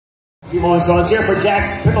few moments, so let's hear for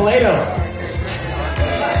Jack Pippoleto.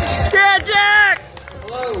 Yeah, Jack!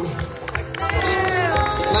 Hello.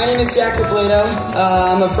 My name is Jack Pippoleto.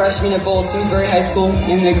 I'm a freshman at both Simsbury High School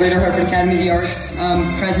and the Greater Hartford Academy of the Arts. I'm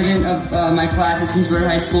president of my class at Simsbury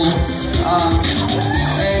High School.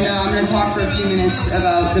 I'm going to talk for a few minutes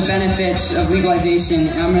about the benefits of legalization,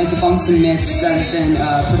 and I'm going to debunk some myths that have been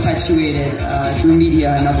perpetuated through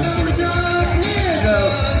media and other sources.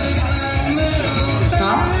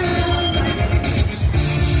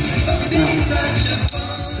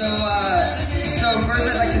 So first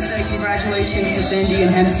I'd like to say congratulations to Cindy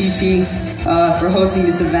and HempCT for hosting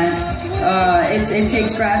this event. It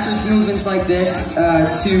takes grassroots movements like this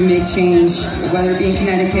to make change, whether it be in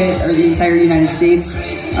Connecticut or the entire United States.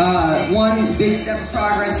 One big step of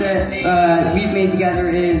progress that we've made together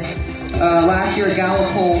is last year a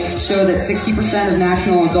Gallup poll showed that 60% of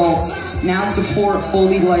national adults now support full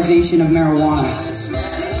legalization of marijuana,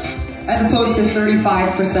 as opposed to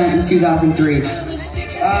 35% in 2003.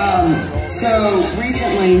 So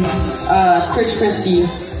recently, Chris Christie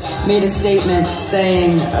made a statement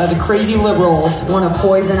saying the crazy liberals want to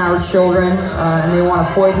poison our children and they want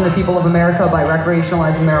to poison the people of America by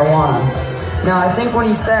recreationalizing marijuana. Now, I think when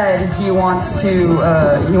he said he wants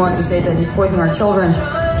to say that he's poisoning our children,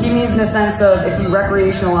 he means in the sense of if you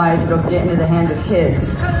recreationalize, it'll get into the hands of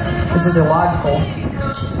kids. This is illogical.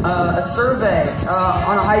 A survey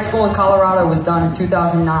on a high school in Colorado was done in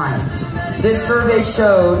 2009. This survey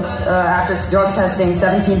showed, after drug testing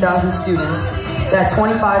 17,000 students, that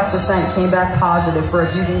 25% came back positive for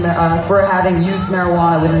having used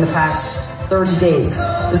marijuana within the past 30 days.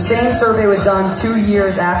 The same survey was done 2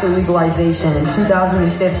 years after legalization in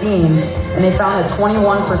 2015, and they found that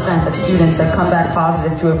 21% of students had come back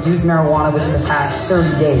positive to have used marijuana within the past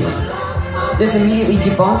 30 days. This immediately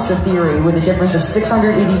debunks the theory with a difference of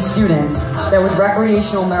 680 students that with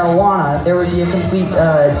recreational marijuana, there would be a complete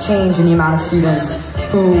change in the amount of students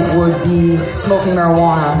who would be smoking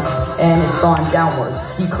marijuana, and it's gone downwards,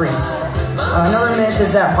 it's decreased. Another myth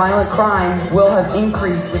is that violent crime will have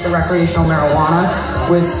increased with the recreational marijuana,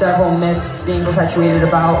 with several myths being perpetuated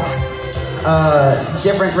about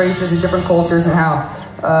different races and different cultures and how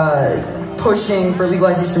pushing for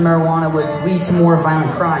legalization of marijuana would lead to more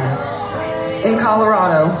violent crime. In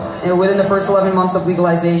Colorado, within the first 11 months of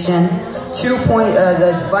legalization,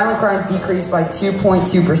 the violent crime decreased by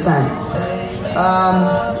 2.2%.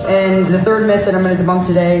 And the third myth that I'm going to debunk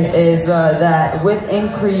today is that with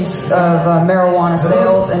increase of marijuana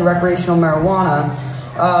sales and recreational marijuana,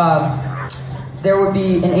 there would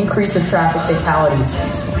be an increase of traffic fatalities.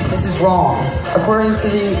 This is wrong. According to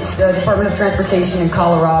the Department of Transportation in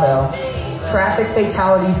Colorado, traffic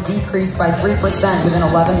fatalities decreased by 3% within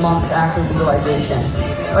 11 months after legalization.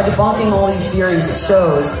 By debunking all these theories, it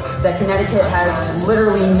shows that Connecticut has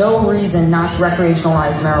literally no reason not to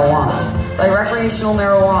recreationalize marijuana. By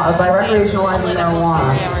recreationalizing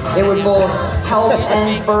marijuana, it would both help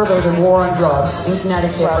end further the war on drugs in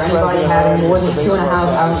Connecticut for anybody having more than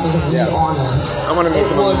 2.5 ounces of weed on them. It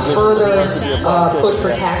would further push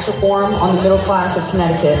for tax reform on the middle class of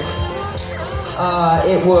Connecticut.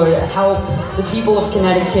 It would help the people of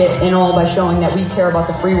Connecticut in all by showing that we care about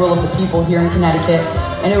the free will of the people here in Connecticut,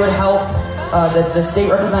 and it would help the state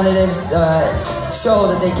representatives show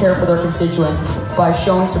that they care for their constituents by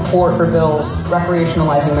showing support for bills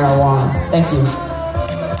recreationalizing marijuana. Thank you.